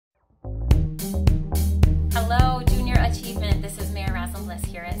Hello, Junior Achievement. This is Mayor Rosalynn Bliss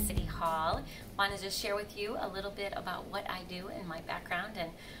here at City Hall. Wanted to share with you a little bit about what I do in my background and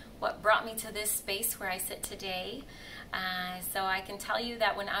what brought me to this space where I sit today. So I can tell you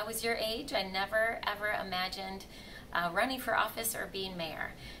that when I was your age, I never ever imagined running for office or being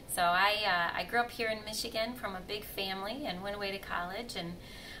mayor. So I grew up here in Michigan from a big family and went away to college, and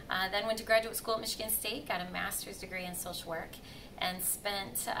then went to graduate school at Michigan State, got a master's degree in social work, and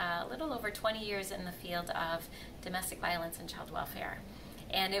spent a little over 20 years in the field of domestic violence and child welfare.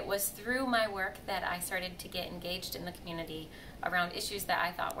 And it was through my work that I started to get engaged in the community around issues that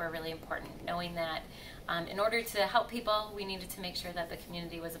I thought were really important, knowing that in order to help people, we needed to make sure that the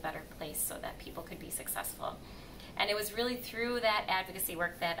community was a better place so that people could be successful. And it was really through that advocacy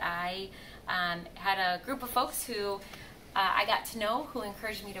work that I had a group of folks who I got to know who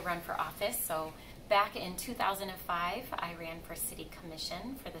encouraged me to run for office. So back in 2005, I ran for City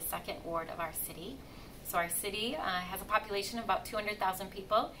Commission for the 2nd Ward of our city. So our city has a population of about 200,000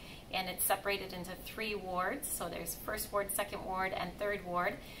 people, and it's separated into 3 wards. So there's 1st Ward, 2nd Ward, and 3rd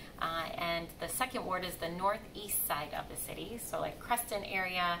Ward. And the 2nd Ward is the northeast side of the city, so like Creston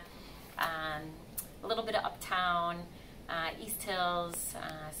area, a little bit of Uptown, East Hills.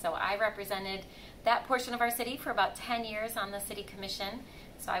 So I represented that portion of our city for about 10 years on the City Commission.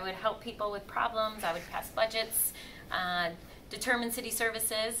 So I would help people with problems, I would pass budgets, determine city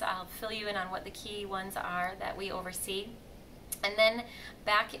services. I'll fill you in on what the key ones are that we oversee. And then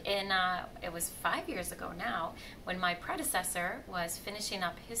back in, it was 5 years ago now, when my predecessor was finishing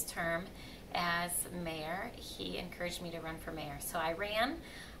up his term as mayor, he encouraged me to run for mayor. So I ran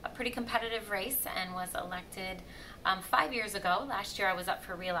a pretty competitive race and was elected 5 years ago. Last year I was up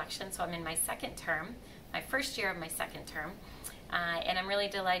for re-election, so I'm in my 2nd term, my 1st year of my 2nd term. And I'm really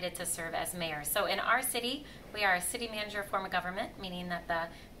delighted to serve as mayor. So in our city, we are a city manager form of government, meaning that the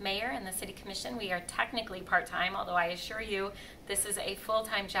mayor and the city commission, we are technically part-time, although I assure you this is a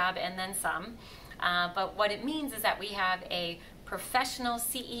full-time job and then some. But what it means is that we have a professional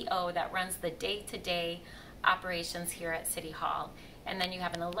CEO that runs the day-to-day operations here at City Hall. And then you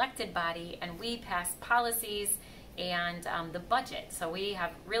have an elected body, and we pass policies and the budget. So we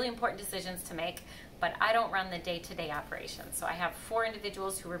have really important decisions to make, but I don't run the day-to-day operations. So I have 4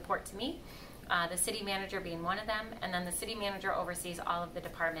 individuals who report to me, the city manager being one of them, and then the city manager oversees all of the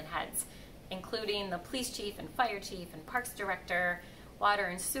department heads, including the police chief and fire chief and parks director, water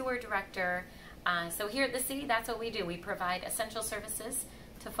and sewer director. So here at the city, that's what we do. We provide essential services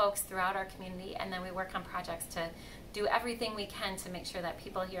to folks throughout our community, and then we work on projects to do everything we can to make sure that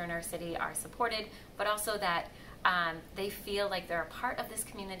people here in our city are supported, but also that they feel like they're a part of this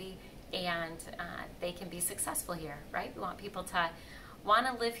community and they can be successful here, right? We want people to want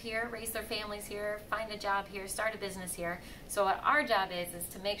to live here, raise their families here, find a job here, start a business here. So what our job is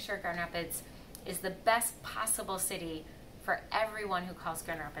to make sure Grand Rapids is the best possible city for everyone who calls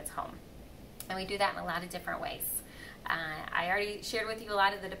Grand Rapids home. And we do that in a lot of different ways. I already shared with you a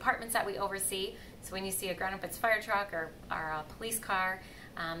lot of the departments that we oversee. So when you see a Grand Rapids fire truck or a police car,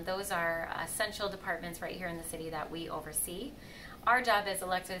 those are essential departments right here in the city that we oversee. Our job as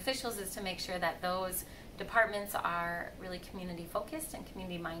elected officials is to make sure that those departments are really community focused and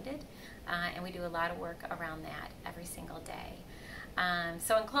community minded, and we do a lot of work around that every single day.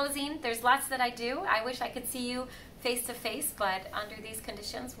 So in closing, there's lots that I do. I wish I could see you face to face, but under these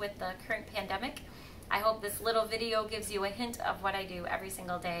conditions with the current pandemic, I hope this little video gives you a hint of what I do every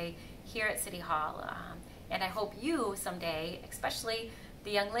single day here at City Hall. And I hope you someday, especially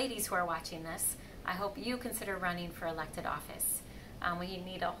the young ladies who are watching this, I hope you consider running for elected office. We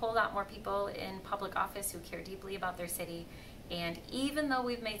need a whole lot more people in public office who care deeply about their city. And even though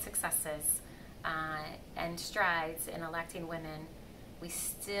we've made successes and strides in electing women, we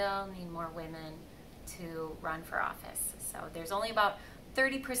still need more women to run for office. So there's only about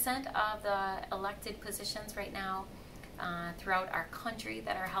 30% of the elected positions right now throughout our country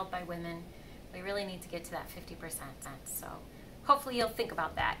that are held by women. We really need to get to that 50%. So hopefully you'll think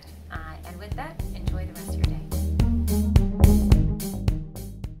about that. And with that, enjoy the rest of your day.